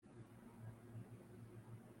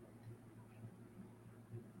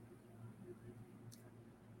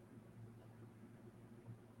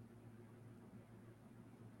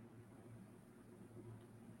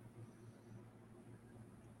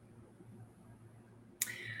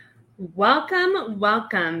Welcome,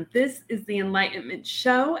 welcome. This is the Enlightenment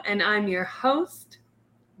Show, and I'm your host,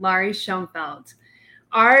 Laurie Schoenfeld.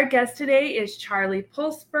 Our guest today is Charlie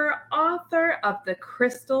Pulsper, author of The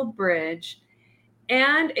Crystal Bridge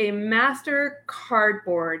and a master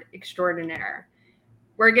cardboard extraordinaire.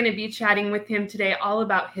 We're going to be chatting with him today all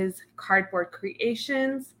about his cardboard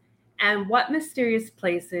creations and what mysterious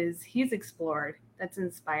places he's explored that's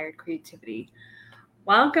inspired creativity.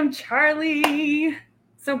 Welcome, Charlie.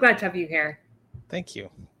 So glad to have you here. Thank you.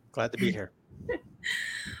 Glad to be here.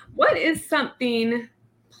 What is something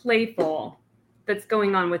playful that's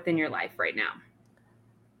going on within your life right now?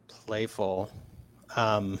 Playful.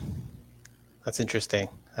 That's interesting.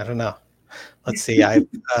 I don't know. Let's see.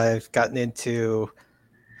 I've gotten into.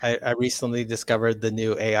 I recently discovered the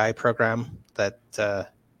new AI program that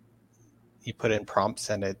you put in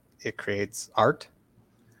prompts and it creates art.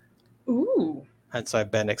 Ooh. And so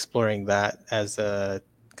I've been exploring that as a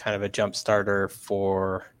kind of a jump starter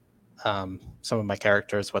for some of my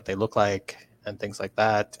characters, what they look like, and things like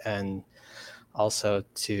that, and also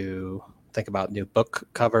to think about new book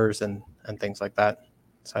covers and things like that.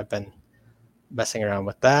 So I've been messing around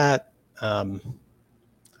with that.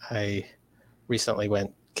 I recently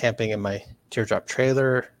went camping in my teardrop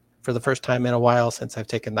trailer for the first time in a while since I've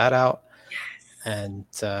taken that out. Yes. And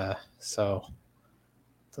so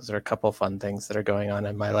those are a couple of fun things that are going on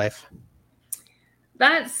in my life.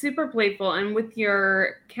 That's super playful. And with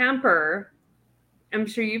your camper, I'm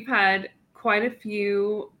sure you've had quite a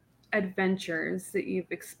few adventures that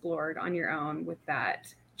you've explored on your own with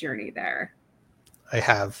that journey there. I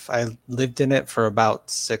have. I lived in it for about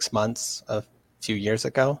 6 months a few years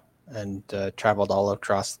ago and traveled all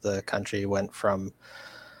across the country, went from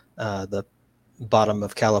the bottom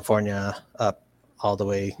of California up all the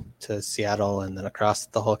way to Seattle and then across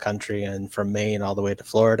the whole country, and from Maine all the way to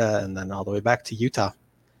Florida and then all the way back to Utah.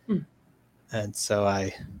 And so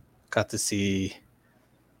I got to see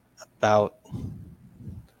about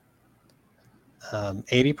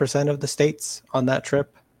 80% of the states on that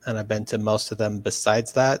trip, and I've been to most of them.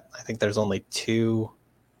 Besides that, I think there's only 2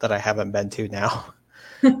 that I haven't been to now.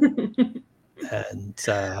 and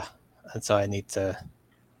so I need to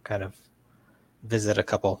kind of visit a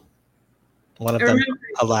couple. One of them,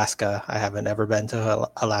 Alaska. I haven't ever been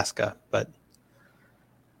to Alaska, but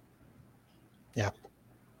yeah.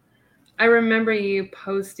 I remember you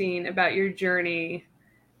posting about your journey,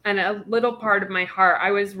 and a little part of my heart,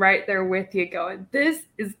 I was right there with you going, this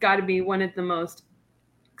has got to be one of the most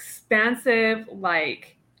expansive,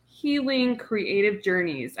 like healing, creative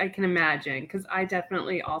journeys I can imagine. Because I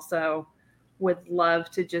definitely also would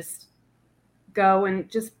love to just go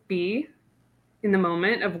and just be in the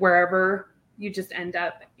moment of wherever you just end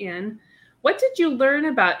up in. What did you learn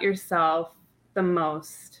about yourself the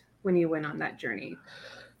most when you went on that journey?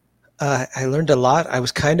 I learned a lot. It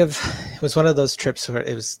was one of those trips where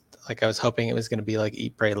it was like I was hoping it was going to be like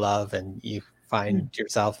Eat, Pray, Love, and you find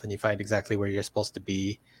yourself and you find exactly where you're supposed to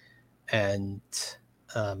be. And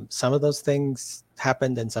some of those things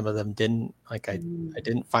happened and some of them didn't. Like I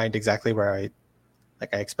didn't find exactly where I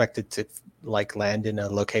expected to like land in a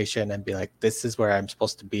location and be like, this is where I'm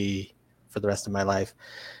supposed to be for the rest of my life.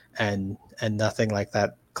 And nothing like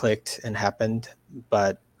that clicked and happened.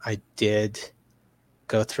 But I did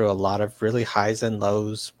go through a lot of really highs and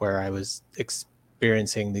lows where I was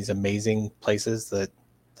experiencing these amazing places that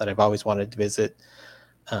I've always wanted to visit.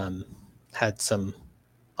 Had some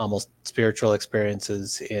almost spiritual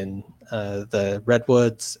experiences in the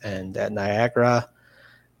Redwoods and at Niagara,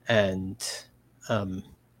 and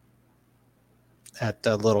at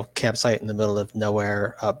a little campsite in the middle of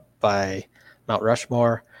nowhere up by Mount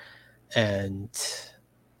Rushmore. And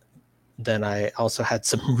then I also had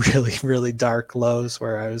some really, really dark lows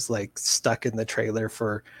where I was like stuck in the trailer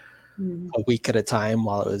for a week at a time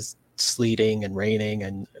while it was sleeting and raining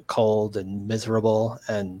and cold and miserable,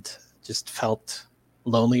 and just felt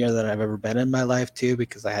lonelier than I've ever been in my life too,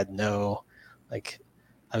 because I had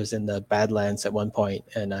I was in the Badlands at one point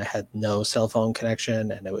and I had no cell phone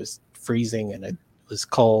connection and it was freezing and it was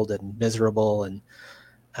cold and miserable, and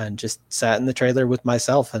just sat in the trailer with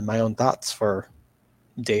myself and my own thoughts for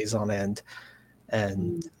days on end,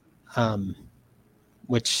 and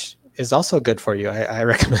which is also good for you. I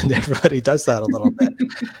recommend everybody does that a little bit,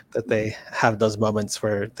 that they have those moments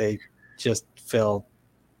where they just feel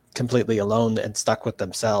completely alone and stuck with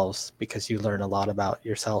themselves, because you learn a lot about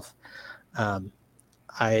yourself.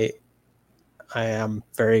 I am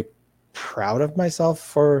very proud of myself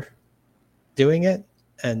for doing it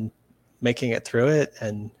and making it through it,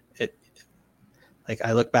 and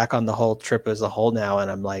I look back on the whole trip as a whole now and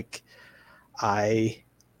I'm like, I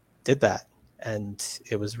did that, and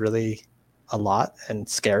it was really a lot and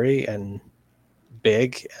scary and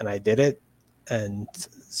big, and I did it. And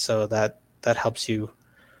so that helps you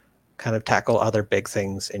kind of tackle other big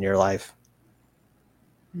things in your life.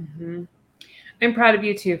 Mm-hmm. I'm proud of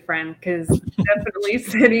you too, friend, because definitely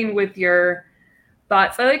sitting with your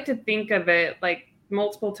thoughts. I like to think of it like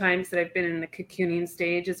multiple times that I've been in the cocooning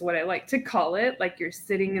stage is what I like to call it. Like you're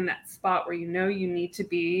sitting in that spot where you know you need to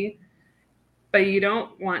be, but you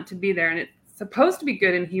don't want to be there. And it's supposed to be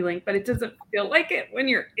good and healing, but it doesn't feel like it when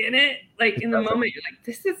you're in it. Like in the moment, you're like,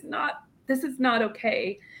 this is not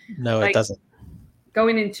okay. No, like, it doesn't.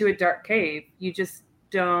 Going into a dark cave, you just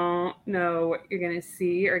don't know what you're going to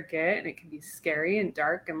see or get. And it can be scary and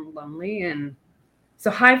dark and lonely. And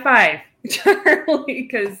so high five, Charlie,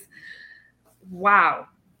 because wow.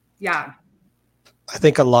 Yeah. I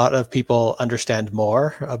think a lot of people understand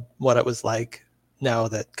more of what it was like now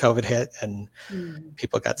that COVID hit and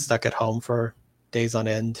people got stuck at home for days on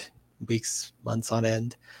end, weeks, months on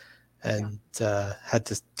end, and had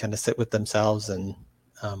to kind of sit with themselves and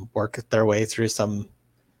work their way through some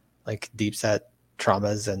like deep set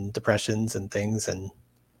traumas and depressions and things, and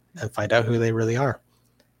find out who they really are.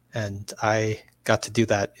 And I got to do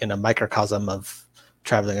that in a microcosm of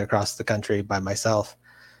traveling across the country by myself.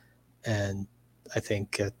 And I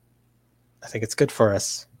think it's good for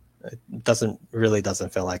us. It doesn't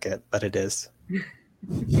feel like it, but it is.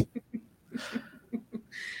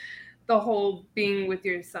 The whole being with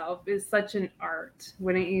yourself is such an art,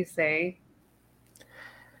 wouldn't you say?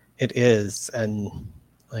 It is. And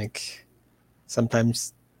like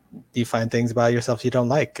sometimes you find things about yourself you don't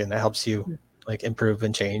like, and it helps you like improve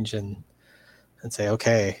and change and say,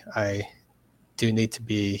 okay, I do need to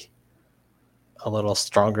be a little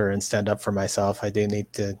stronger and stand up for myself. I do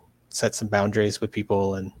need to set some boundaries with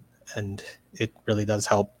people, and it really does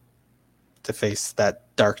help to face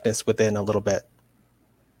that darkness within a little bit.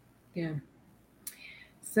 Yeah.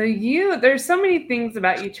 So there's so many things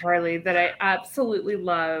about you, Charlie, that I absolutely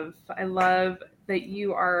love. I love that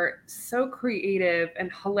you are so creative and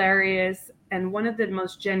hilarious and one of the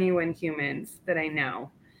most genuine humans that I know.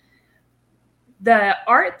 The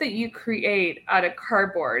art that you create out of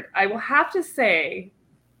cardboard, I will have to say,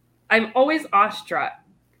 I'm always awestruck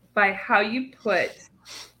by how you put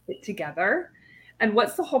it together and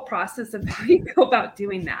what's the whole process of how you go about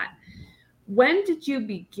doing that. When did you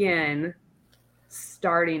begin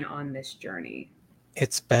starting on this journey?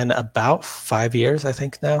 It's been about 5 years, I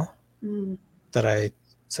think now,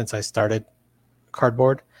 since I started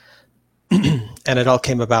cardboard. And it all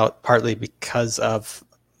came about partly because of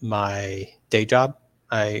my day job.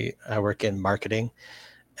 I work in marketing,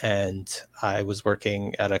 and I was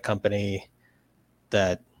working at a company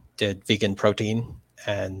that did vegan protein,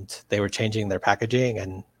 and they were changing their packaging.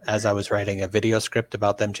 And as I was writing a video script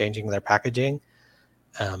about them changing their packaging,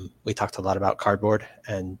 we talked a lot about cardboard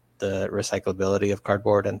and the recyclability of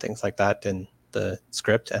cardboard and things like that in the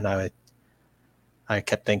script. And I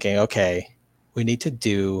kept thinking, okay, we need to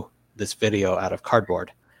do this video out of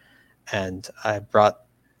cardboard. And I brought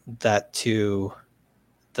that to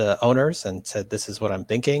the owners and said, this is what I'm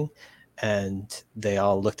thinking. And they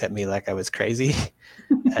all looked at me like I was crazy.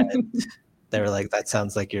 And they were like, that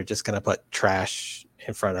sounds like you're just going to put trash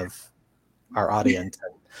in front of our audience.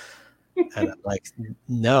 And I'm like,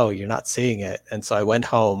 no, you're not seeing it. And so I went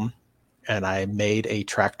home and I made a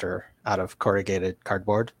tractor out of corrugated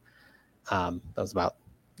cardboard. That was about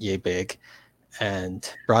yay big, and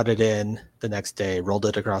brought it in the next day, rolled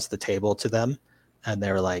it across the table to them. And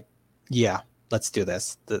they were like, yeah, let's do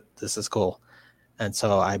this. This is cool. And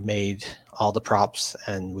so I made all the props,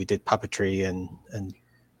 and we did puppetry and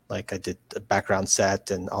like I did a background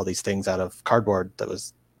set and all these things out of cardboard that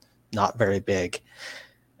was not very big.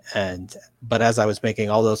 But as I was making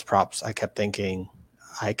all those props, I kept thinking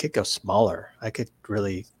I could go smaller. I could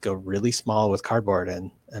really go really small with cardboard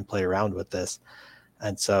and play around with this.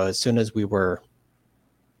 And so as soon as we were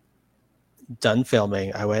done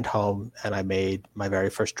filming, I went home and I made my very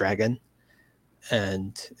first dragon.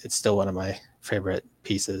 And it's still one of my favorite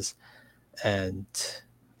pieces. And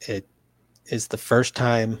it is the first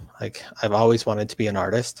time, like, I've always wanted to be an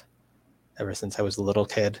artist ever since I was a little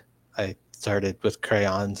kid. I started with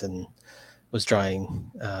crayons and was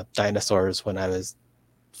drawing dinosaurs when I was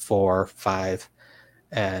 4, 5,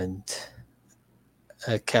 and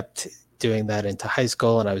I kept doing that into high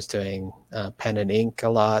school. And I was doing pen and ink a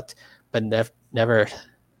lot, but never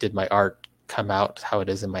did my art come out how it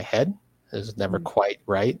is in my head. It was never quite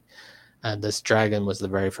right. And this dragon was the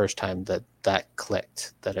very first time that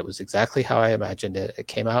clicked, that it was exactly how I imagined it. It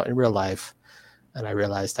came out in real life, and I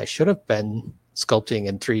realized I should have been sculpting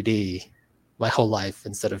in 3D my whole life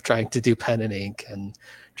instead of trying to do pen and ink and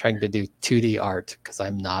trying to do 2D art because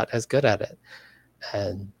I'm not as good at it.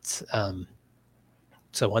 And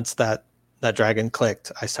so once that dragon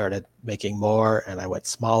clicked, I started making more, and I went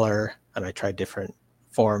smaller, and I tried different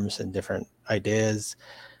forms and different ideas.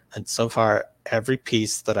 And so far, every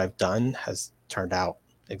piece that I've done has turned out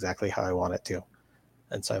exactly how I want it to.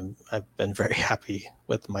 And so I've been very happy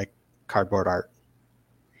with my cardboard art.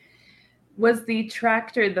 Was the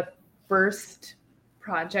tractor the first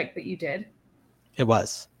project that you did? It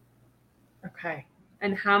was. Okay.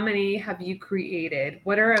 And how many have you created?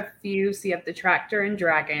 What are a few? So you have the tractor and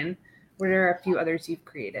dragon. What are a few others you've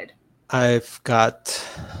created? I've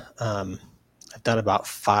done about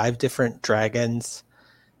 5 different dragons.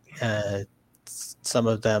 Some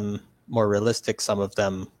of them more realistic, some of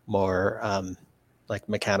them more like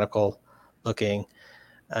mechanical looking.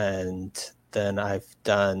 And then I've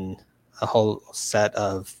done a whole set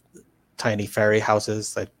of tiny fairy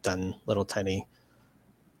houses. I've done little tiny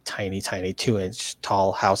 2-inch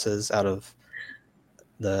tall houses out of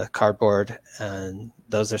the cardboard, and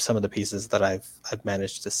those are some of the pieces that I've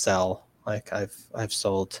managed to sell. Like I've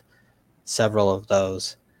sold several of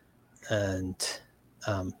those, and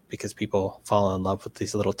because people fall in love with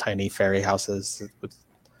these little tiny fairy houses with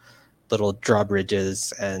little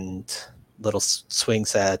drawbridges and little swing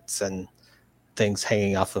sets and things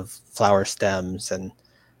hanging off of flower stems, and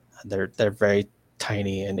they're very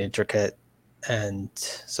tiny and intricate, and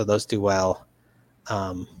so those do well.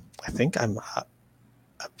 I think I'm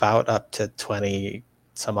about up to 20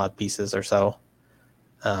 some odd pieces or so,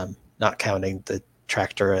 not counting the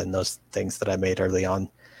tractor and those things that I made early on,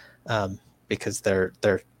 because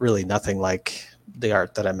they're really nothing like the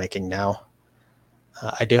art that I'm making now.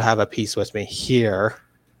 I do have a piece with me here,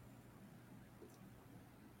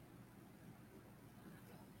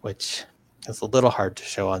 which is a little hard to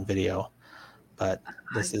show on video, but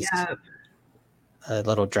this is a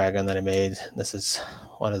little dragon that I made. This is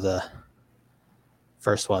one of the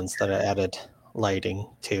first ones that I added lighting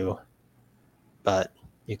to, but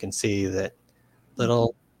you can see that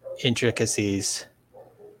little intricacies,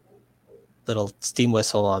 little steam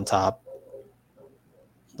whistle on top,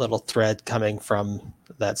 little thread coming from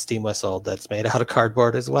that steam whistle that's made out of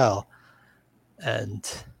cardboard as well. And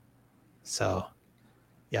so,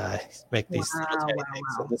 yeah, I make these little tiny things.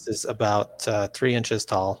 So this is about 3 inches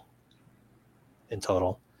tall in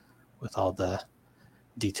total, with all the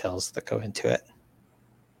details that go into it.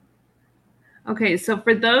 Okay, so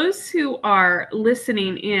for those who are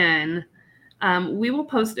listening in, we will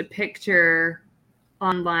post a picture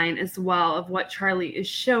online as well of what Charlie is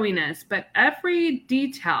showing us, but every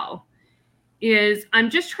detail is, I'm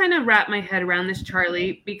just trying to wrap my head around this,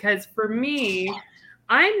 Charlie, because for me,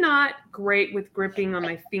 I'm not great with gripping on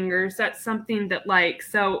my fingers. That's something that, like,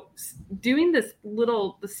 so doing this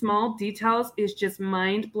the small details is just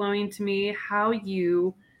mind blowing to me, how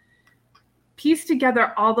you piece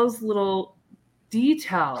together all those little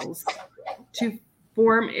details to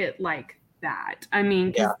form it like that. I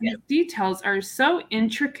mean, because these details are so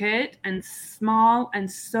intricate and small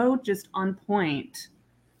and so just on point.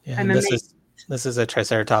 Yeah, and this is a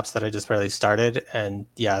Triceratops that I just barely started, and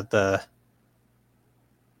yeah,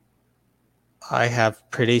 I have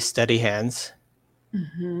pretty steady hands,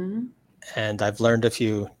 and I've learned a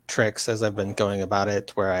few tricks as I've been going about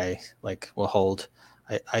it, where I will hold.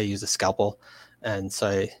 I use a scalpel, and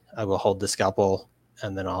so I will hold the scalpel,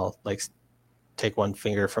 and then I'll take one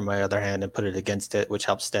finger from my other hand and put it against it, which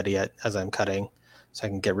helps steady it as I'm cutting, so I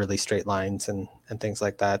can get really straight lines and things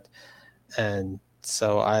like that. And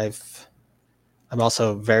so I'm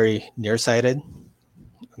also very nearsighted,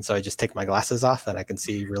 and so I just take my glasses off and I can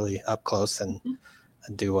see really up close and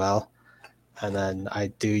do well. And then I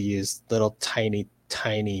do use little tiny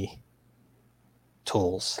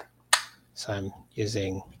tools. So I'm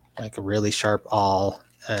using like a really sharp awl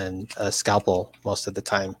and a scalpel most of the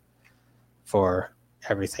time for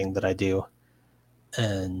everything that I do.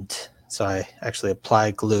 And so I actually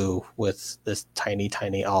apply glue with this tiny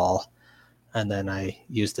awl, and then I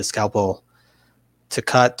use the scalpel to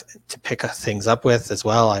pick things up with as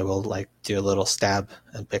well. I will do a little stab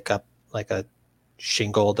and pick up like a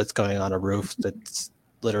shingle that's going on a roof that's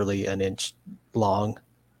literally an inch long.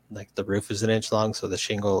 Like the roof is an inch long, so the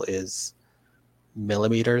shingle is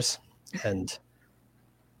millimeters and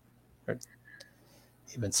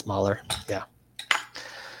even smaller. Yeah.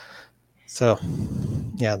 So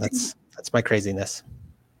yeah, that's my craziness.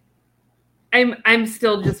 I'm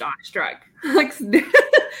still just awestruck.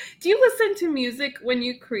 Do you listen to music when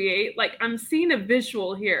you create? I'm seeing a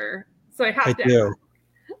visual here, so I have to.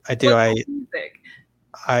 I do. Music?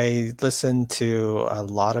 I listen to a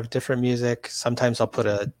lot of different music. Sometimes I'll put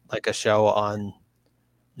a show on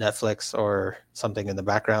Netflix or something in the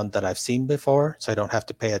background that I've seen before, so I don't have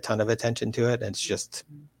to pay a ton of attention to it. And it's just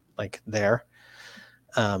like there.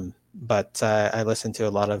 But I listen to a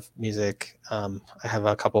lot of music. I have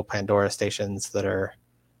a couple Pandora stations that are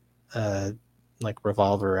like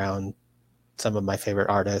revolve around some of my favorite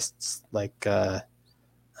artists, like Anne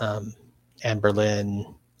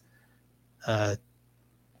Boleyn,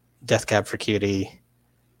 Death Cab for Cutie,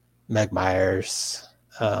 Meg Myers,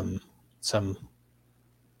 some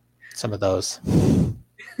of those.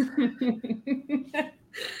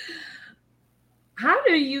 How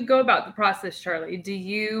do you go about the process, Charlie? Do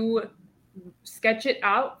you sketch it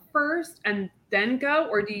out first and then go,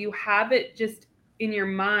 or do you have it just in your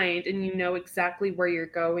mind and you know exactly where you're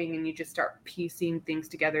going and you just start piecing things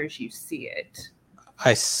together as you see it?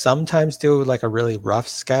 I sometimes do like a really rough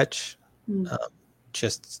sketch,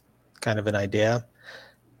 just kind of an idea.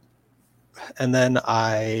 And then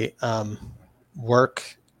I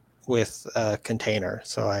work with a container.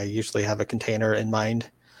 So I usually have a container in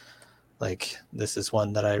mind. Like this is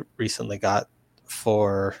one that I recently got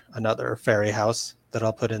for another fairy house that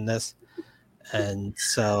I'll put in this. And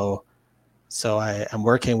so I am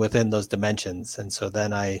working within those dimensions. And so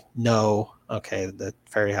then I know, okay, the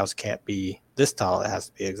fairy house can't be this tall. It has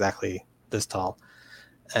to be exactly this tall.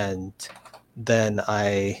 And then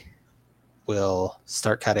I will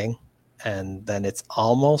start cutting. And then it's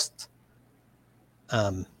almost,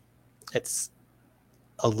 it's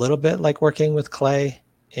a little bit like working with clay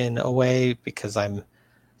in a way, because I'm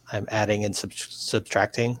adding and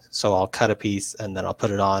subtracting. So I'll cut a piece and then I'll put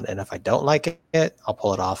it on. And if I don't like it, I'll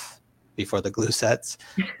pull it off before the glue sets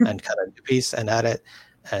and cut a new piece and add it.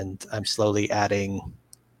 And I'm slowly adding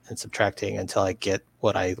and subtracting until I get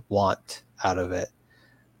what I want out of it.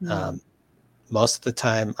 Most of the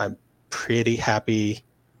time, I'm pretty happy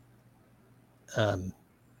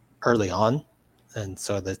early on. And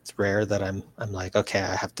so that's rare that I'm like, okay,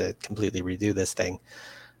 I have to completely redo this thing.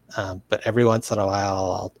 But every once in a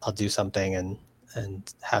while, I'll do something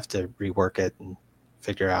and have to rework it and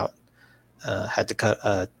figure out. Had to cut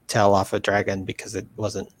a tail off a dragon because it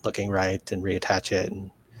wasn't looking right and reattach it.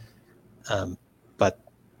 And but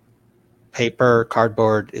paper,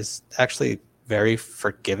 cardboard is actually very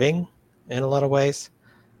forgiving in a lot of ways,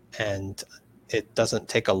 and it doesn't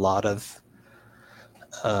take a lot of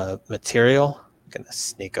material. I'm gonna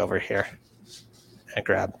sneak over here and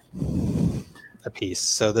grab a piece.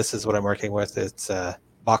 So this is what I'm working with. It's a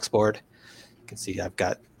box board. You can see I've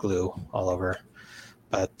got glue all over,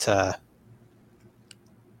 but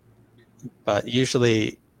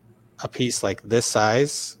usually a piece like this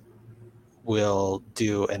size will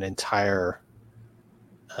do an entire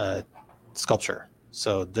sculpture.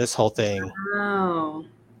 So this whole thing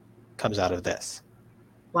comes out of this.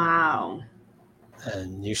 Wow.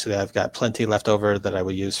 And usually I've got plenty left over that I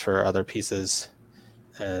will use for other pieces.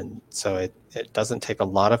 And so it doesn't take a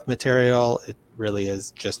lot of material. It really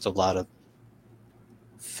is just a lot of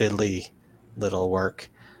fiddly little work.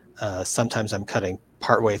 Sometimes I'm cutting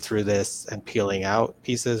partway through this and peeling out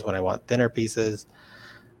pieces when I want thinner pieces.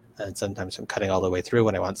 And sometimes I'm cutting all the way through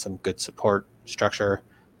when I want some good support structure.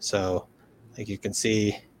 So like you can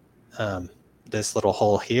see, this little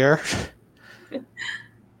hole here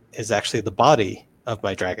is actually the body of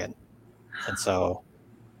my dragon. And so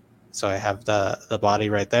I have the body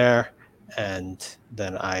right there, and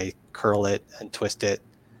then I curl it and twist it.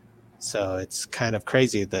 So it's kind of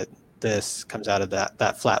crazy that this comes out of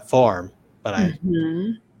that flat form, but I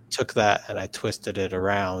took that and I twisted it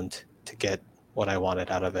around to get what I wanted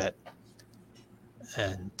out of it.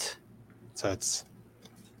 And so it's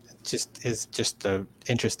just an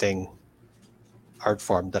interesting art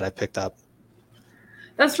form that I picked up.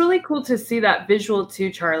 That's really cool to see that visual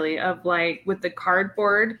too, Charlie, of like with the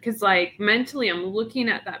cardboard, because like mentally I'm looking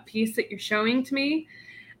at that piece that you're showing to me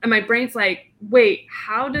and my brain's like, wait,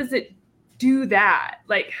 how does it do that?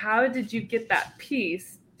 Like, how did you get that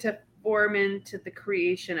piece to form into the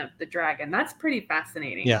creation of the dragon? That's pretty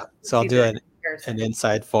fascinating. Yeah, so I'll do an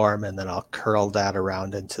inside form and then I'll curl that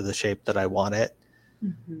around into the shape that I want it,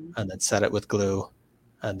 and then set it with glue,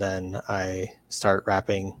 and then I start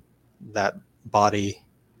wrapping that body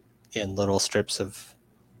in little strips of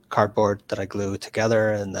cardboard that I glue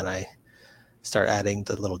together, and then I start adding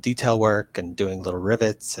the little detail work and doing little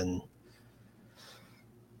rivets. And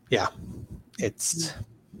yeah, it's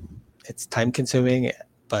time consuming,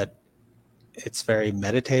 but it's very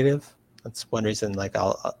meditative. That's one reason, like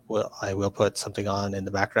I will put something on in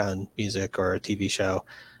the background, music or a TV show,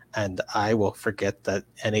 and I will forget that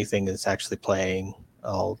anything is actually playing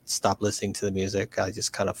I'll stop listening to the music. I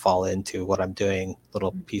just kind of fall into what I'm doing,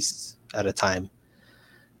 little piece at a time.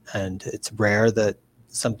 And it's rare that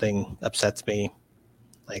something upsets me.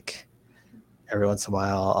 Like every once in a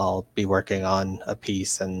while, I'll be working on a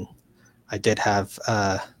piece, and I did have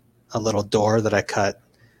a little door that I cut.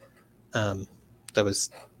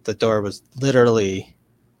 The door was literally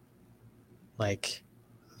like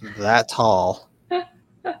that tall, and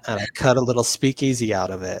I cut a little speakeasy out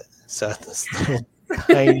of it. So this little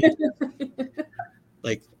tiny,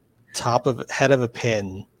 like head of a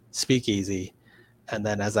pin speakeasy, and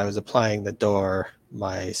then as I was applying the door,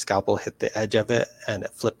 my scalpel hit the edge of it, and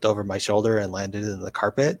it flipped over my shoulder and landed in the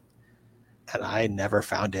carpet, and I never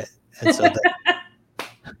found it. And so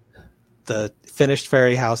the finished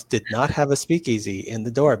fairy house did not have a speakeasy in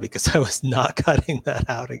the door because I was not cutting that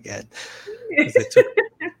out again. It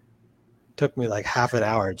took me like half an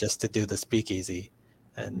hour just to do the speakeasy,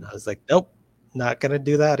 and I was like, nope, not gonna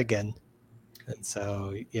do that again. And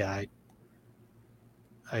so yeah,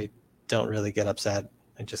 I don't really get upset.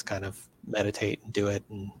 I just kind of meditate and do it,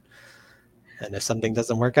 and if something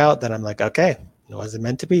doesn't work out, then I'm like, okay, it wasn't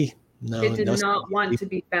meant to be. No, it did not want to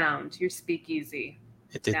be found. Your speakeasy.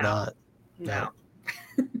 It did not. No.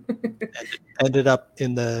 Ended up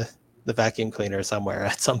in the vacuum cleaner somewhere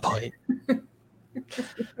at some point.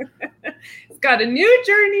 It's got a new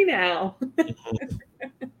journey now.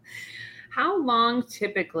 How long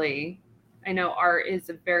typically, I know art is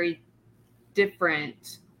a very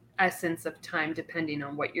different essence of time depending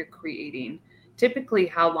on what you're creating. Typically,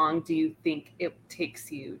 how long do you think it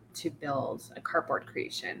takes you to build a cardboard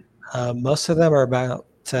creation? Most of them are about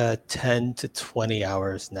 10 to 20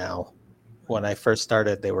 hours now. When I first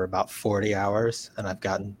started, they were about 40 hours, and I've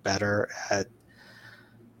gotten better at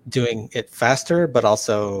doing it faster, but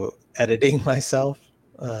also editing myself.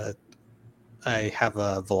 I have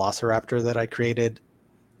a Velociraptor that I created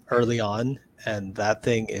early on, and that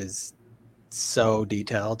thing is so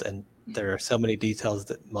detailed, and there are so many details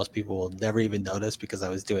that most people will never even notice because I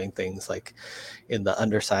was doing things like in the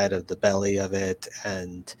underside of the belly of it,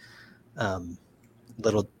 and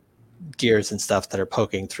little gears and stuff that are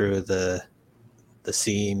poking through the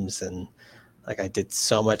seams, and like I did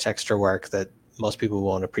so much extra work that most people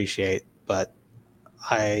won't appreciate, but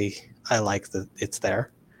I like that it's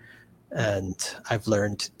there. And I've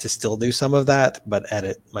learned to still do some of that, but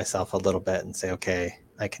edit myself a little bit and say, okay,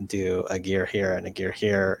 I can do a gear here and a gear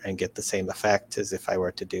here and get the same effect as if I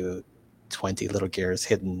were to do 20 little gears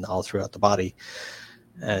hidden all throughout the body.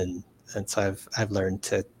 And so I've learned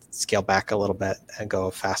to scale back a little bit and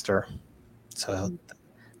go faster. So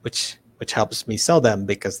which helps me sell them,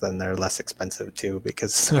 because then they're less expensive too,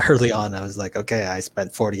 because early on I was like, okay, I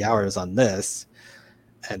spent 40 hours on this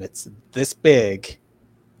and it's this big.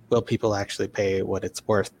 Will people actually pay what it's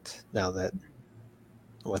worth now that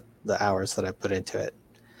with the hours that I put into it?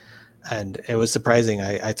 And it was surprising.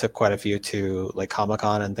 I took quite a few to like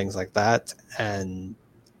Comic-Con and things like that. And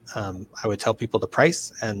I would tell people the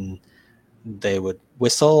price and they would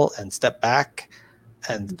whistle and step back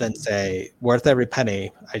and then say, worth every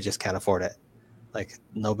penny, I just can't afford it. Like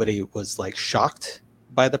nobody was like shocked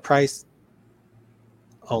by the price,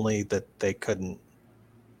 only that they couldn't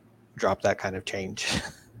drop that kind of change.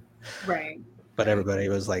 Right. But everybody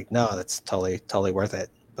was like, no, that's totally worth it.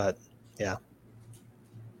 But yeah.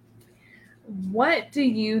 What do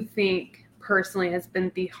you think personally has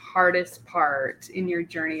been the hardest part in your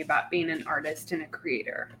journey about being an artist and a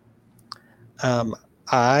creator?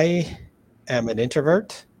 I am an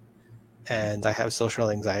introvert and I have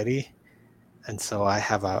social anxiety. And so I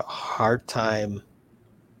have a hard time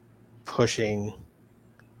pushing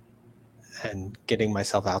and getting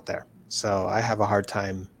myself out there. So I have a hard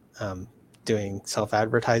time doing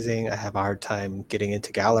self-advertising. I have a hard time getting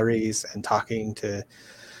into galleries and talking to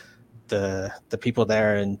the people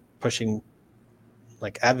there and pushing,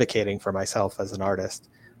 like advocating for myself as an artist.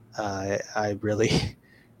 I really,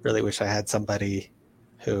 really wish I had somebody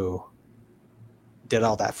who did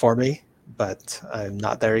all that for me, but I'm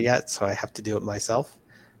not there yet, so I have to do it myself.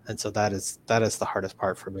 And so that is the hardest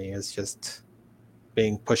part for me, is just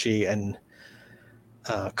being pushy and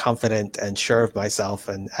confident and sure of myself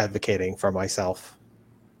and advocating for myself,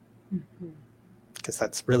 because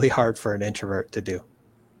that's really hard for an introvert to do.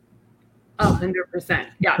 100%.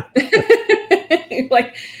 Yeah.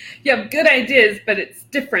 Like you have good ideas, but it's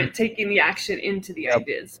different taking the action into the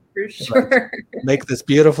ideas, for sure. Like, make this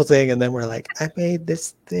beautiful thing, and then we're like, I made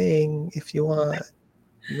this thing. If you want,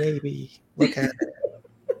 maybe look at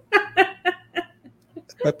it,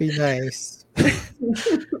 but be nice.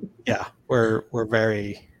 Yeah, we're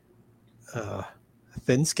very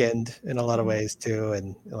thin-skinned in a lot of ways too,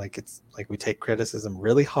 and like it's like we take criticism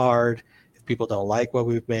really hard if people don't like what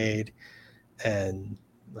we've made, and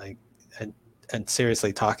like and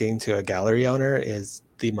seriously, talking to a gallery owner is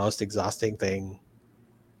the most exhausting thing.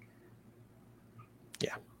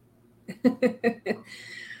 Yeah.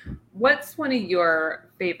 What's one of your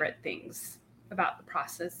favorite things about the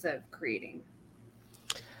process of creating?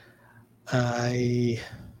 I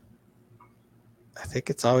think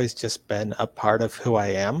it's always just been a part of who I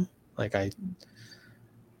am. Like I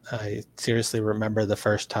seriously remember the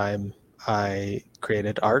first time I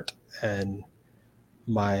created art, and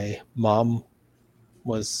my mom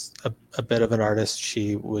was a bit of an artist.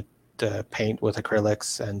 She would paint with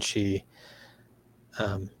acrylics, and she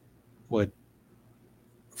would,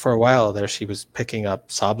 for a while there, she was picking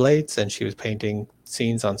up saw blades and she was painting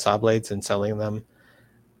scenes on saw blades and selling them.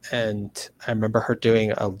 And I remember her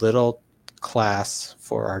doing a little class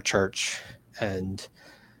for our church, and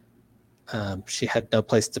she had no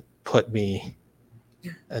place to put me.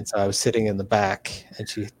 And so I was sitting in the back, and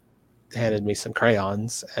she handed me some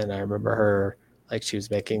crayons, and I remember her, like, she was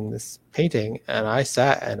making this painting, and I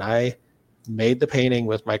sat and I made the painting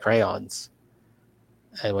with my crayons.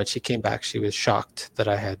 And when she came back, she was shocked that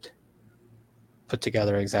I had put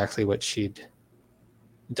together exactly what she'd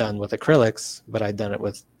done with acrylics, but I'd done it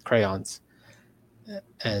with crayons.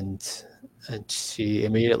 And she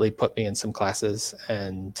immediately put me in some classes,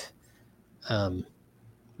 and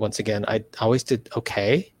once again, I always did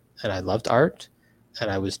okay, and I loved art,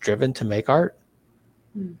 and I was driven to make art,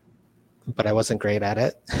 but I wasn't great at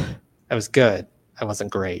it. I was good. I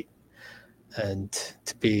wasn't great. And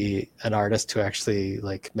to be an artist who actually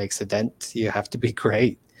like makes a dent, you have to be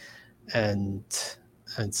great. And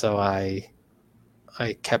so I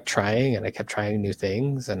kept trying, and I kept trying new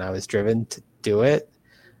things, and I was driven to do it.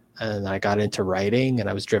 And I got into writing, and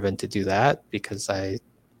I was driven to do that because I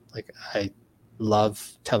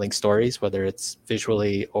love telling stories, whether it's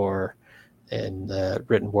visually or in the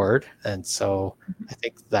written word. And so I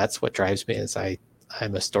think that's what drives me, is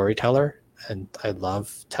I'm a storyteller, and I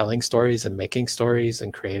love telling stories and making stories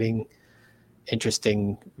and creating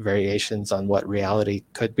interesting variations on what reality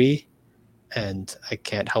could be. And I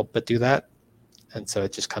can't help but do that. And so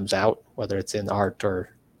it just comes out, whether it's in art or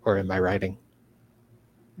in my writing.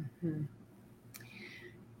 Mm-hmm.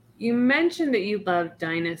 You mentioned that you loved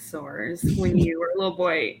dinosaurs when you were a little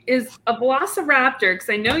boy. Is a velociraptor, because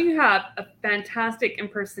I know you have a fantastic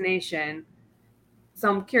impersonation, so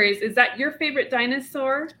I'm curious, is that your favorite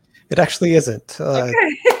dinosaur? It actually isn't. Okay.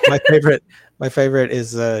 My favorite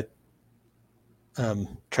is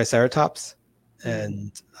Triceratops,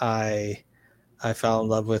 and I fell in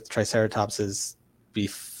love with Triceratopses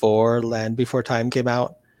before Land Before Time came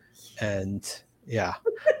out, and yeah,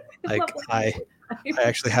 like I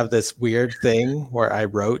actually have this weird thing where I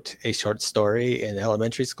wrote a short story in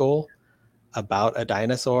elementary school about a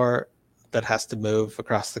dinosaur that has to move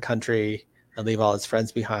across the country and leave all its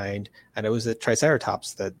friends behind, and it was a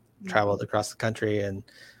Triceratops that traveled across the country and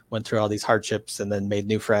went through all these hardships and then made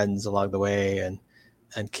new friends along the way,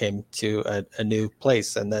 and came to a new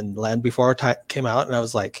place. And then Land Before Time came out, and I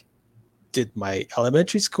was like, did my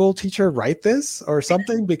elementary school teacher write this or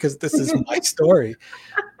something? Because this is my story.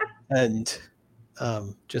 And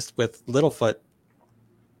just with Littlefoot,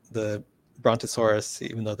 the Brontosaurus,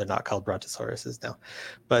 even though they're not called Brontosauruses now,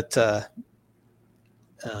 but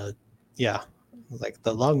yeah, like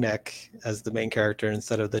the long neck as the main character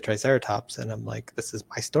instead of the Triceratops. And I'm like, this is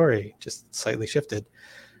my story, just slightly shifted.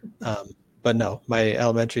 But no, my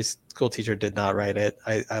elementary school teacher did not write it.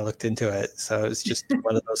 I looked into it. So it was just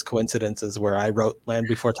one of those coincidences where I wrote Land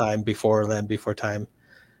Before Time before Land Before Time.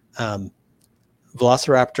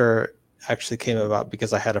 Velociraptor actually came about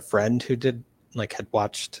because I had a friend who had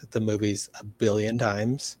watched the movies a billion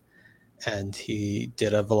times, and he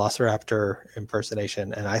did a Velociraptor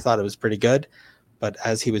impersonation, and I thought it was pretty good. But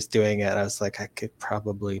as he was doing it, I was like, I could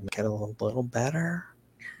probably make it a little better.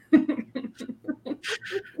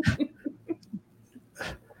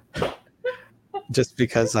 Just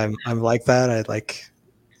because I'm like that. I like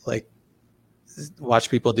watch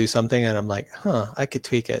people do something, and I'm like, I could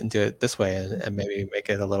tweak it and do it this way, and maybe make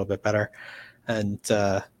it a little bit better. And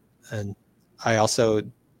I also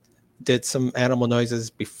did some animal noises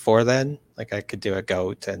before then. Like I could do a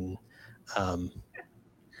goat and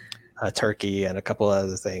a turkey and a couple of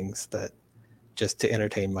other things that just to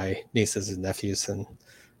entertain my nieces and nephews and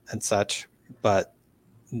such. But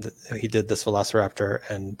he did this Velociraptor,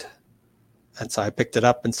 and so I picked it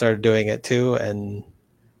up and started doing it too, and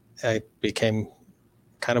I became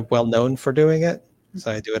kind of well known for doing it.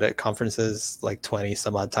 So I do it at conferences like 20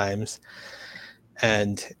 some odd times,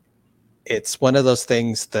 and it's one of those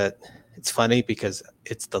things that it's funny because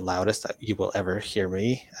it's the loudest that you will ever hear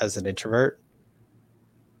me as an introvert.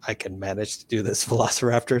 I can manage to do this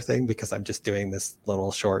Velociraptor thing because I'm just doing this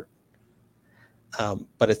little short.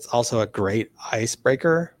 But it's also a great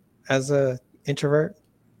icebreaker as a introvert.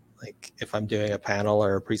 Like if I'm doing a panel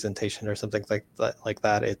or a presentation or something like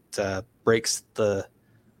that, it breaks the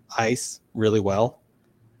ice really well,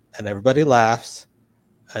 and everybody laughs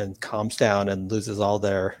and calms down and loses all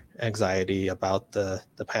their anxiety about the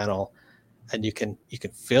panel, and you can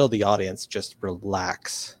feel the audience just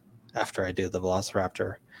relax after I do the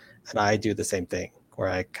Velociraptor. And I do the same thing where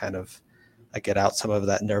I get out some of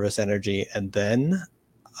that nervous energy, and then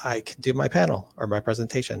I can do my panel or my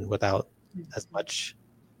presentation without as much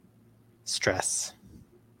stress.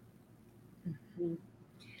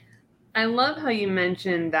 I love how you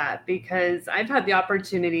mentioned that, because I've had the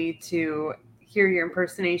opportunity to hear your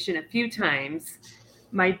impersonation a few times.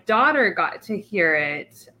 My daughter got to hear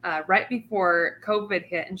it right before COVID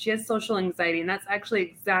hit, and she has social anxiety. And that's actually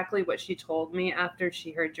exactly what she told me after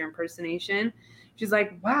she heard your impersonation. She's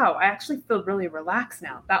like, wow, I actually feel really relaxed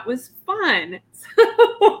now. That was fun.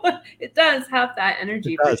 So it does have that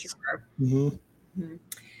energy for sure. Mm-hmm.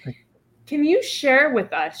 Mm-hmm. Can you share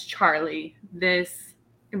with us, Charlie, this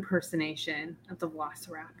impersonation of the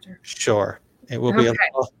Velociraptor? Sure. It will be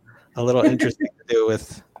a little interesting to do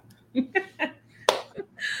with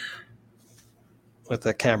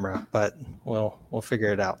the camera, but we'll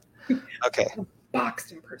figure it out. Okay.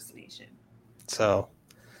 Boxed impersonation. So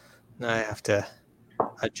now I have to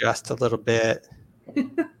adjust a little bit.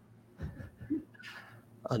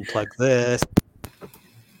 Unplug this.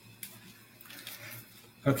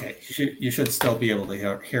 Okay, you should still be able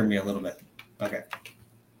to hear me a little bit. Okay.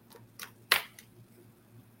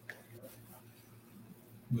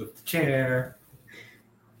 Move the chair.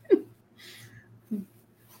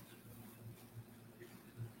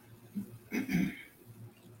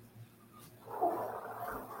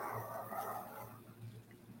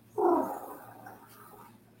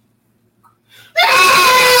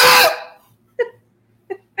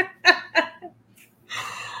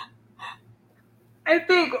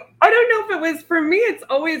 I don't know if it was for me, it's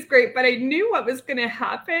always great, but I knew what was going to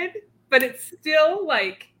happen, but it's still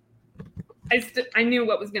like, I knew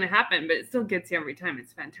what was going to happen, but it still gets you every time.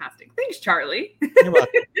 It's fantastic. Thanks, Charlie. You're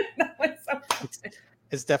welcome. That was so fun.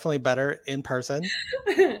 It's definitely better in person.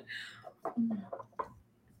 The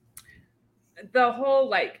whole,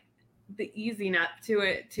 like, the easing up to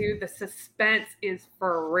it too, the suspense is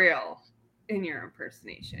for real in your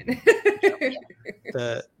impersonation.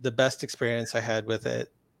 The best experience I had with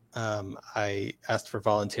it, I asked for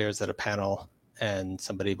volunteers at a panel, and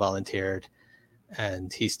somebody volunteered,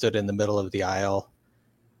 and he stood in the middle of the aisle,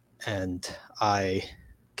 and I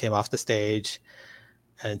came off the stage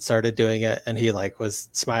and started doing it, and he was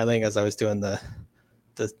smiling as I was doing the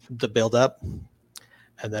build up.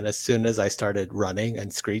 And then as soon as I started running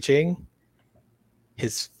and screeching,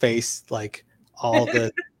 his face, all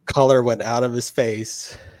the color went out of his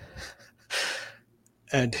face,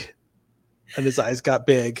 and his eyes got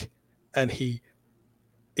big, and he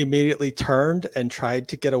immediately turned and tried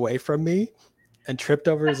to get away from me and tripped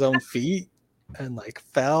over his own feet and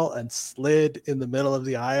fell and slid in the middle of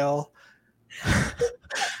the aisle.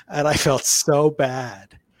 And I felt so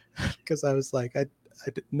bad because I was like, I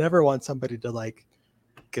never want somebody to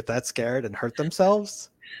get that scared and hurt themselves.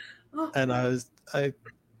 And I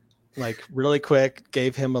really quick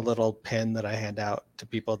gave him a little pin that I hand out to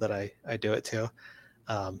people that I do it to,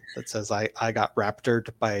 that says I got raptored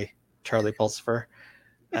by Charlie Pulsifer.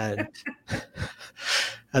 And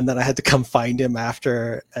and then I had to come find him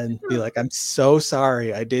after and be like, I'm so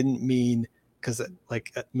sorry, I didn't mean, because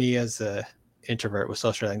me as a introvert with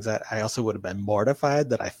social anxiety, I also would have been mortified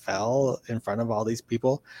that I fell in front of all these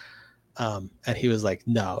people. And he was like,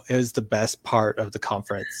 no, it was the best part of the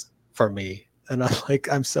conference for me. And I'm like,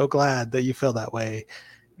 I'm so glad that you feel that way,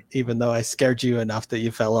 even though I scared you enough that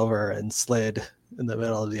you fell over and slid in the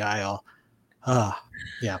middle of the aisle.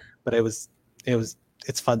 Yeah, but it's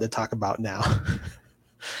fun to talk about now.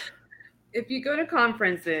 If you go to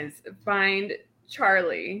conferences, find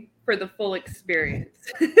Charlie for the full experience,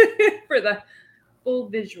 for the full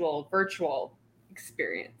visual, virtual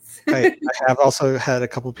experience. I have also had a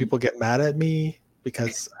couple people get mad at me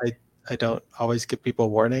because I don't always give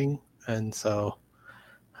people warning, and so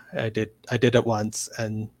I did it once,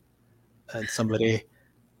 and somebody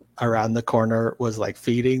around the corner was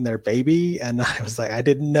feeding their baby, and I was like, I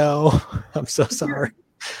didn't know. I'm so sorry.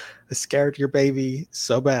 I scared your baby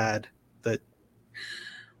so bad that,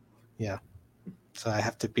 yeah. So I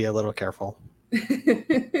have to be a little careful.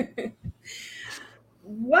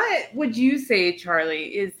 What would you say,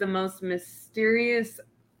 Charlie, is the most mysterious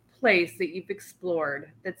place that you've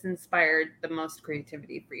explored that's inspired the most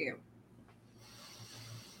creativity for you?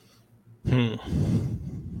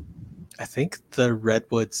 I think the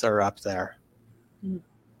redwoods are up there. Hmm.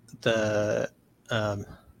 Was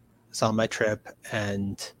on my trip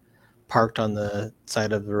and parked on the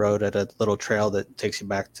side of the road at a little trail that takes you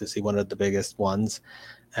back to see one of the biggest ones.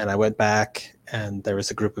 And I went back and there was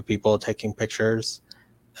a group of people taking pictures.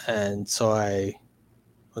 And so I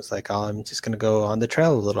was like, oh, I'm just going to go on the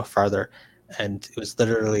trail a little farther. And it was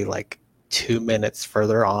literally like 2 minutes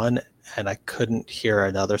further on and I couldn't hear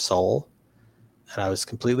another soul. And I was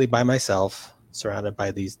completely by myself, surrounded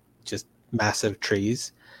by these just massive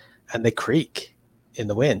trees, and they creak in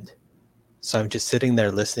the wind. So I'm just sitting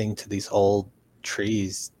there listening to these old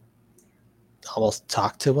trees almost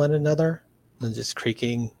talk to one another and just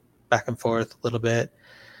creaking back and forth a little bit.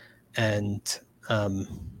 And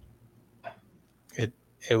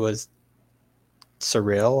it was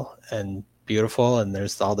surreal and beautiful. And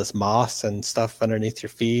there's all this moss and stuff underneath your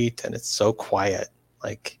feet, and it's so quiet.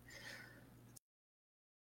 Like,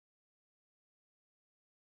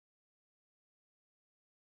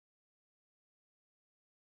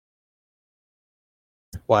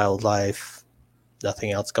 wildlife,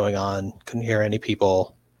 nothing else going on, couldn't hear any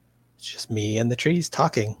people. It's just me and the trees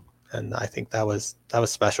talking. And I think that was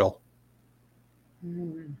special.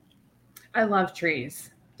 I love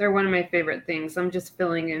trees. They're one of my favorite things. I'm just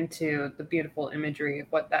filling into the beautiful imagery of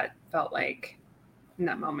what that felt like in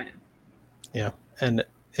that moment. Yeah. And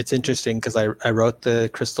it's interesting because I wrote the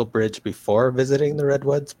Crystal Bridge before visiting the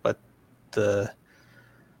redwoods, but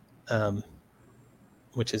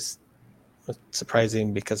which is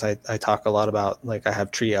surprising because I talk a lot about, like, I have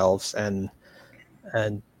tree elves and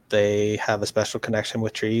they have a special connection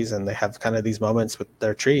with trees, and they have kind of these moments with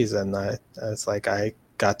their trees. And it's like I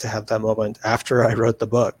got to have that moment after I wrote the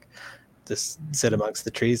book, just sit amongst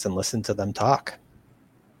the trees and listen to them talk.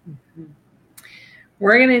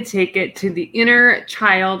 We're going to take it to the inner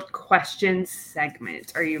child question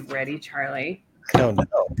segment. Are you ready, Charlie? I don't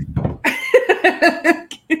know.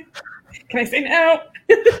 Can I say no?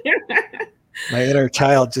 My inner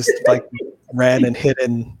child just like ran and hid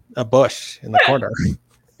in a bush in the corner.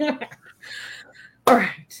 All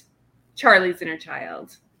right. Charlie's inner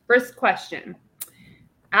child. First question.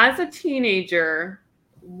 As a teenager,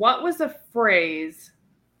 what was a phrase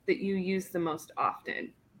that you used the most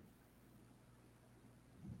often?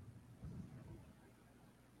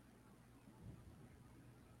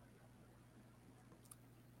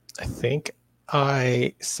 I think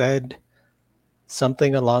I said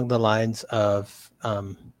something along the lines of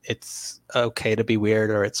it's okay to be weird,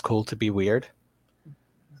 or it's cool to be weird.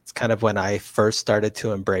 It's kind of when I first started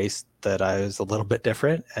to embrace that I was a little bit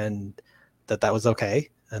different, and that was okay,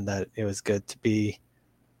 and that it was good to be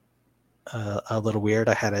a little weird.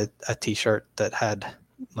 I had a t-shirt that had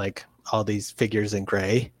like all these figures in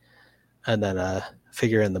gray, and then a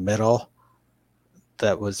figure in the middle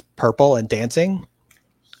that was purple and dancing,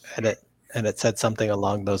 and it said something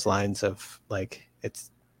along those lines of like it's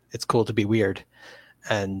cool to be weird.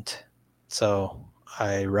 And so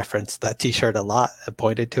I referenced that t-shirt a lot and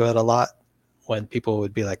pointed to it a lot when people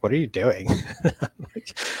would be like, what are you doing?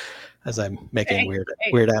 Like, as I'm making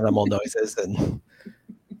weird animal noises and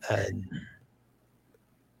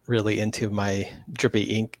really into my drippy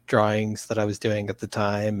ink drawings that I was doing at the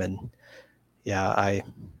time. And yeah, I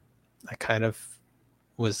kind of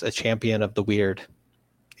was a champion of the weird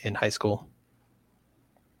in high school.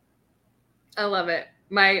 I love it.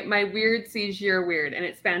 My weird sees your weird, and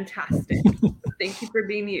it's fantastic. Thank you for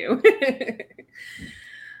being you.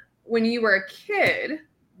 When you were a kid,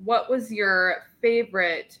 what was your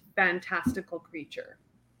favorite fantastical creature?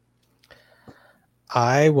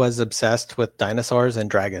 I was obsessed with dinosaurs and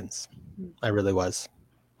dragons. I really was.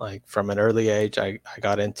 Like, from an early age, I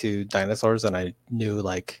got into dinosaurs, and I knew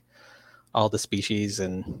like all the species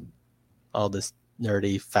and all this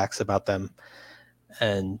nerdy facts about them.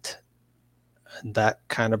 And that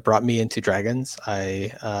kind of brought me into dragons.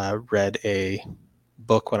 I read a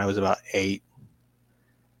book when I was about 8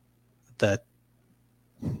 that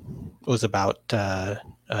was about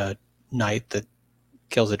a knight that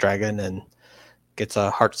kills a dragon and gets a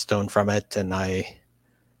heartstone from it. And I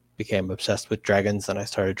became obsessed with dragons, and I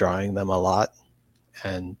started drawing them a lot.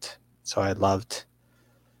 And so I loved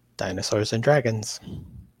dinosaurs and dragons.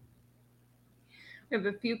 We have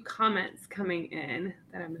a few comments coming in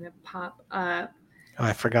that I'm going to pop up. Oh,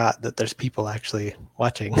 I forgot that there's people actually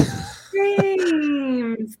watching.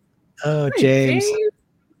 James. Oh, James. James,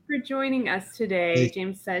 for joining us today.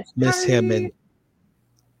 James says, miss him. And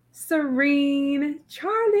Serene,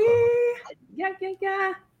 Charlie.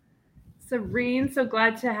 Yeah. Serene, so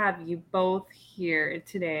glad to have you both here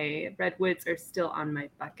today. Redwoods are still on my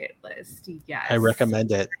bucket list. Yes. I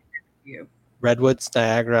recommend it. You. Redwoods,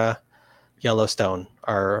 Niagara, Yellowstone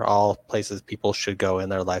are all places people should go in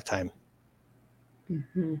their lifetime.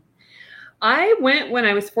 Mm-hmm. I went when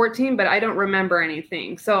I was 14, but I don't remember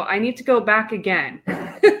anything. So I need to go back again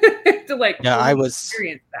to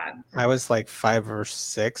experience that. I was like 5 or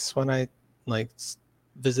 6 when I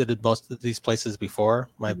visited most of these places before.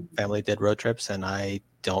 My family did road trips and I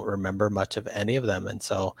don't remember much of any of them. And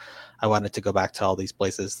so I wanted to go back to all these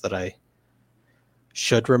places that I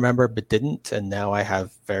should remember but didn't. And now I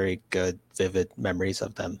have very good, vivid memories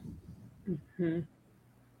of them. Mm-hmm.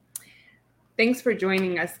 Thanks for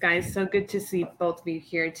joining us, guys. So good to see both of you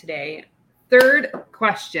here today. Third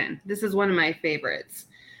question. This is one of my favorites.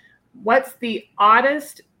 What's the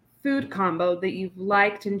oddest food combo that you've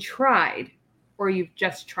liked and tried, or you've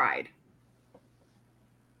just tried?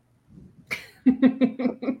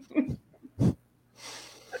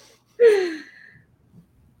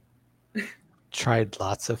 Tried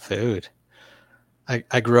lots of food.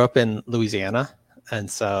 I grew up in Louisiana, and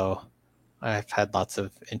so I've had lots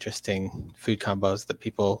of interesting food combos that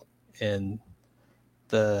people in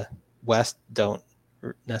the West don't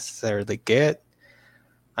necessarily get.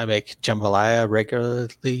 I make jambalaya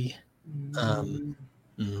regularly. I've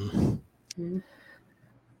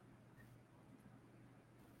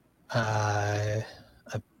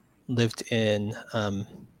lived in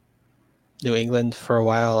New England for a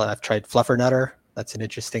while, and I've tried fluffernutter. That's an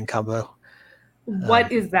interesting combo.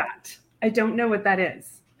 What is that? I don't know what that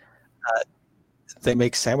is. They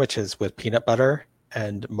make sandwiches with peanut butter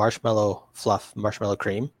and marshmallow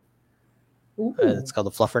cream. Ooh. And it's called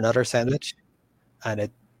the fluffernutter sandwich. And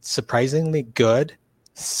it's surprisingly good.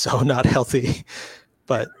 So not healthy,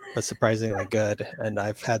 but surprisingly good. And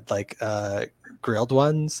I've had grilled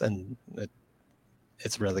ones, and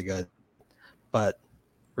it's really good, but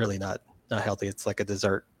really not healthy. It's like a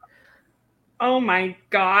dessert. Oh my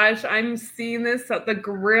gosh, I'm seeing this at the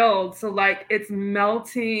grilled. So it's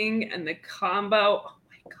melting and the combo. Oh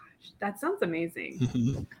my gosh, that sounds amazing.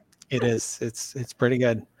 Mm-hmm. It is. It's pretty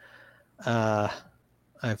good.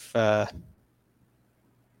 I've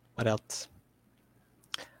what else?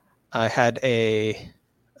 I had a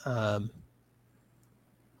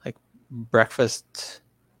breakfast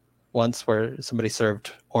once where somebody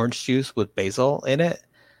served orange juice with basil in it,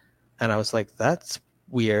 and I was like, that's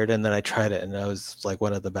weird. And then I tried it, and it was like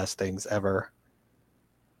one of the best things ever.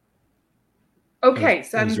 Okay,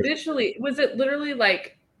 so I'm visually, was it literally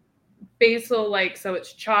like basil, so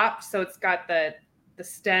it's chopped, so it's got the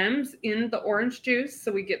stems in the orange juice,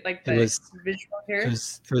 so we get the visual here?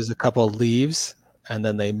 It was a couple of leaves, and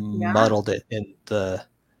then they muddled it in the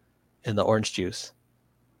orange juice.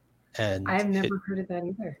 And I've never heard of that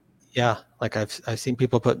either. Yeah, I've seen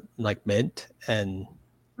people put mint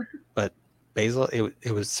but basil,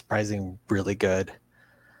 it was surprisingly really good.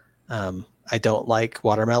 I don't like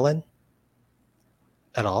watermelon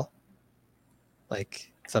at all.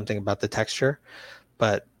 Something about the texture,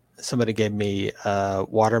 but somebody gave me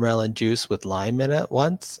watermelon juice with lime in it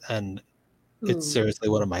once, and it's seriously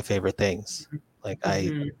one of my favorite things.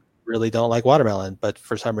 I really don't like watermelon, but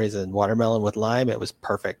for some reason watermelon with lime, it was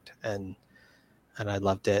perfect, and I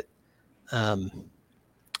loved it.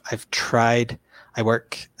 I've tried, I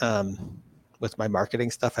work with my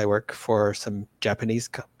marketing stuff, I work for some Japanese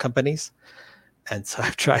companies, and so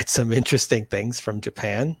I've tried some interesting things from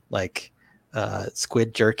Japan, like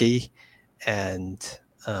squid jerky, and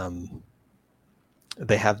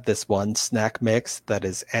they have this one snack mix that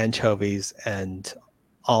is anchovies and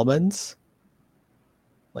almonds,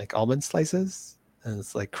 like almond slices, and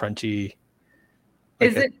it's crunchy.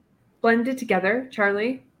 Is it blended together,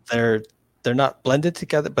 Charlie? They're not blended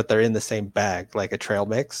together, but they're in the same bag, like a trail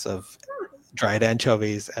mix of dried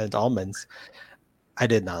anchovies and almonds. I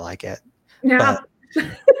did not like it. No.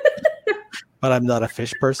 But I'm not a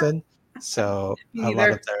fish person, so a lot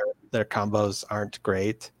of their combos aren't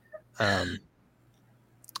great. And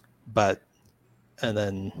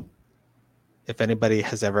then if anybody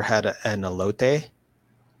has ever had an elote,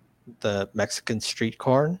 the Mexican street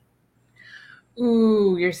corn.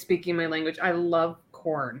 Ooh, you're speaking my language. I love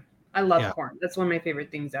corn. I love corn. That's one of my favorite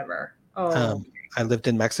things ever. Oh. I lived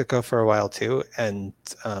in Mexico for a while too, and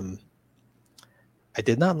I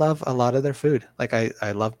did not love a lot of their food.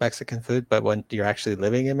 I love Mexican food, but when you're actually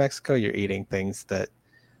living in Mexico, you're eating things that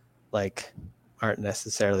aren't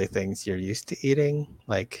necessarily things you're used to eating,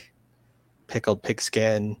 like pickled pig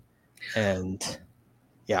skin, and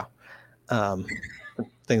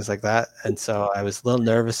things like that. And so I was a little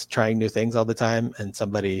nervous trying new things all the time. And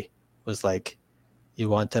somebody was like, "You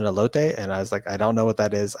want an elote?" And I was like, "I don't know what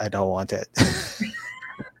that is. I don't want it."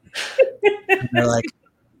 And they're like,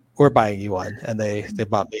 "We're buying you one." And they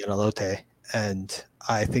bought me an elote. And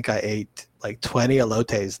I think I ate like 20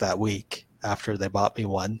 elotes that week after they bought me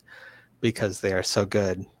one because they are so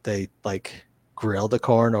good. They like grill the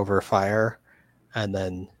corn over fire and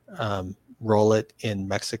then roll it in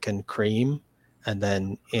Mexican cream and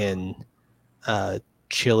then in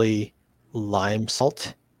chili lime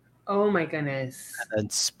salt. Oh my goodness. And then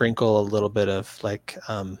sprinkle a little bit of like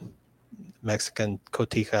Mexican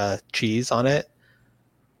cotija cheese on it.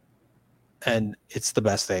 And it's the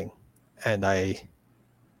best thing. And I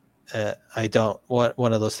don't want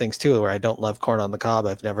one of those things too, where I don't love corn on the cob.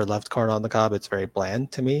 I've never loved corn on the cob. It's very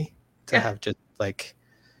bland to me to have just like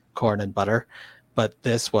corn and butter. But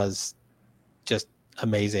this was just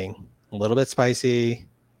amazing. A little bit spicy,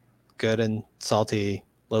 good and salty,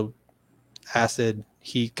 low acid,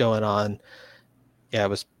 heat going on. Yeah,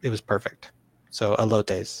 it was perfect. So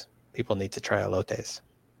elotes. People need to try elotes.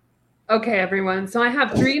 Okay, everyone. So I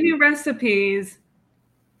have 3 new recipes.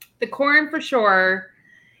 The corn for sure,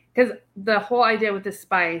 because the whole idea with the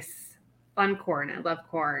spice, fun corn. I love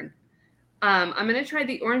corn. I'm going to try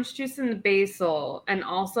the orange juice and the basil, and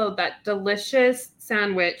also that delicious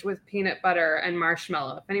sandwich with peanut butter and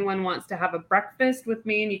marshmallow. If anyone wants to have a breakfast with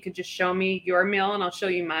me and you could just show me your meal and I'll show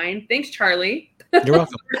you mine. Thanks, Charlie. You're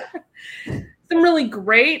welcome. Some really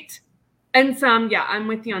great, and some, yeah, I'm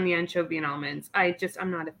with you on the anchovy and almonds.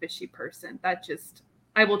 I'm not a fishy person.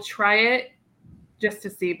 I will try it just to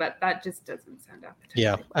see, but that just doesn't sound appetizing.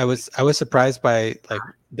 Yeah, I was surprised by like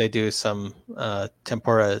they do some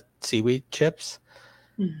tempura seaweed chips,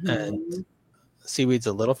 and seaweed's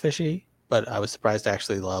a little fishy, but I was surprised to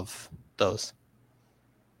actually love those.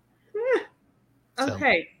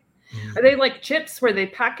 Okay, are they like chips? Were they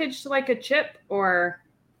packaged like a chip, or?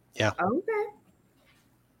 Yeah. Okay.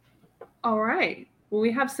 All right. Well,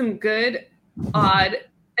 we have some good, odd,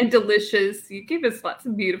 and delicious. You gave us lots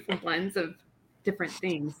of beautiful blends of different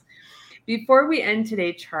things. Before we end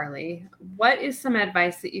today, Charlie, what is some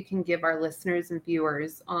advice that you can give our listeners and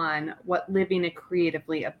viewers on what living a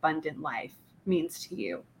creatively abundant life means to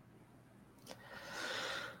you?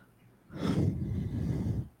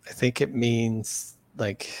 I think it means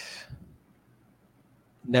like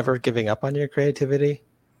never giving up on your creativity.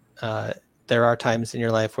 There are times in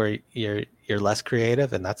your life where you're less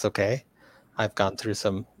creative, and that's okay. I've gone through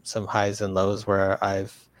some highs and lows where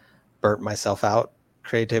I've burnt myself out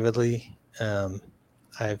creatively. I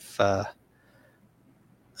have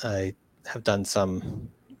done some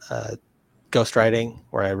ghostwriting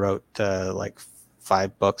where I wrote like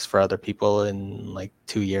 5 books for other people in like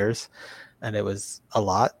 2 years, and it was a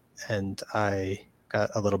lot, and I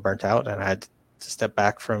got a little burnt out, and I had to step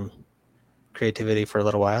back from creativity for a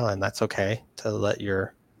little while, and that's okay to let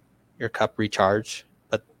your cup recharge,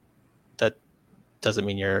 but that doesn't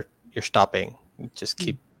mean you're stopping. Just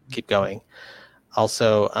keep going.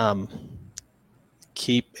 Also,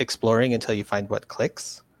 keep exploring until you find what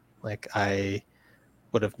clicks. Like I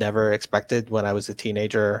would have never expected when I was a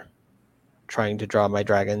teenager trying to draw my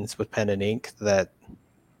dragons with pen and ink that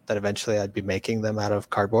eventually I'd be making them out of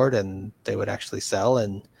cardboard and they would actually sell,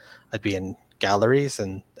 and I'd be in galleries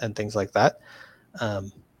and things like that.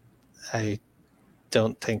 I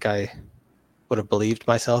don't think I would have believed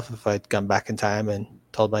myself if I'd gone back in time and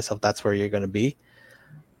told myself that's where you're going to be.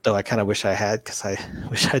 Though I kind of wish I had, because I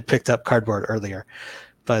wish I'd picked up cardboard earlier.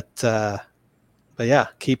 But yeah,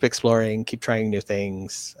 keep exploring, keep trying new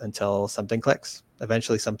things until something clicks.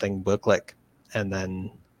 Eventually something will click, and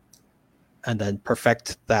then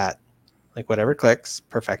perfect that. Like whatever clicks,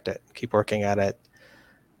 perfect it. Keep working at it.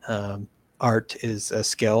 Art is a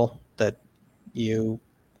skill that you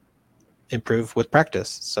improve with practice.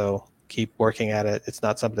 So keep working at it. It's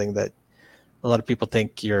not something that a lot of people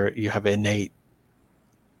think you have innate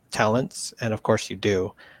talents, and of course you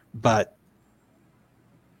do, but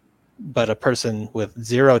a person with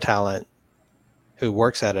 0 talent who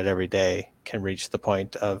works at it every day can reach the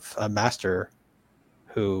point of a master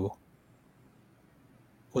who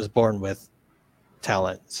was born with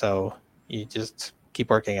talent. So you just keep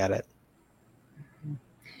working at it.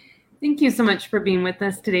 Thank you so much for being with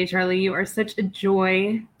us today, Charlie. You are such a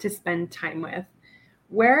joy to spend time with.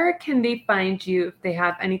 Where can they find you if they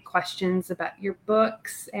have any questions about your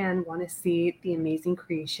books and want to see the amazing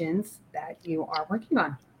creations that you are working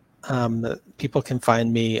on? People can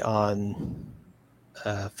find me on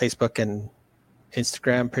Facebook and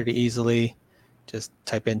Instagram pretty easily. Just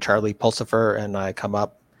type in Charlie Pulsifer and I come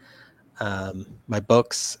up. My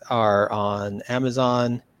books are on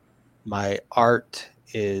Amazon. My art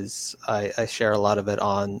is, I share a lot of it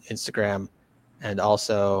on Instagram, and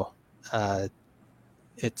also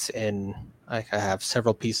it's in, I have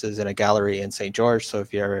several pieces in a gallery in St. George. So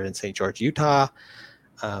if you're ever in St. George, Utah,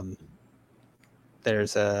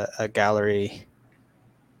 there's a gallery.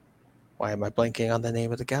 Why am I blanking on the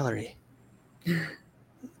name of the gallery?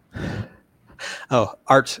 Oh,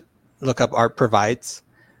 Art. Look up Art Provides.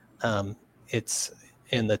 It's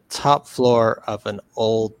in the top floor of an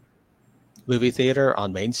old movie theater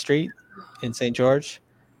on Main Street in St. George.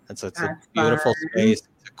 And so it's a That's beautiful fun. space.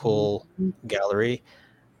 It's a cool gallery.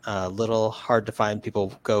 A little hard to find.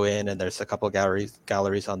 People go in and there's a couple galleries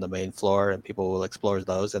on the main floor, and people will explore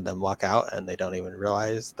those and then walk out, and they don't even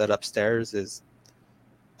realize that upstairs is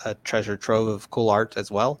a treasure trove of cool art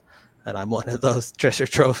as well. And I'm one of those treasure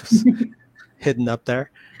troves hidden up there.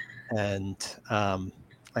 And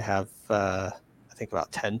I have, I think,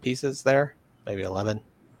 about 10 pieces there, maybe 11.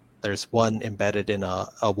 There's one embedded in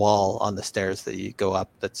a wall on the stairs that you go up.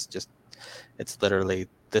 That's just, it's literally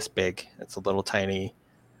this big. It's a little tiny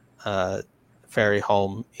fairy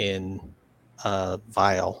home in a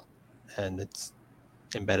vial, and it's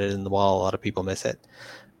embedded in the wall. A lot of people miss it.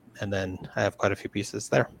 And then I have quite a few pieces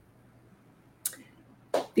there.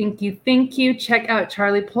 Thank you. Thank you. Check out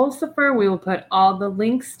Charlie Pulsipher. We will put all the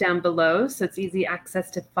links down below, so it's easy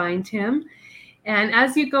access to find him. And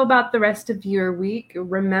as you go about the rest of your week,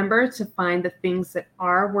 remember to find the things that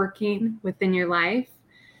are working within your life.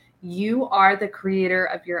 You are the creator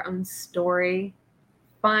of your own story.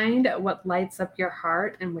 Find what lights up your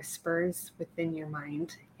heart and whispers within your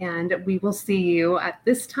mind. And we will see you at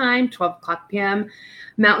this time, 12 o'clock p.m.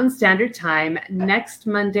 Mountain Standard Time, next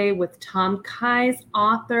Monday with Tom Keyes,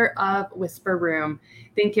 author of Whisper Room.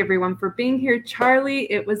 Thank you, everyone, for being here.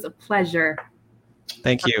 Charlie, it was a pleasure.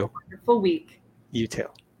 Thank you. Have a wonderful week. You too.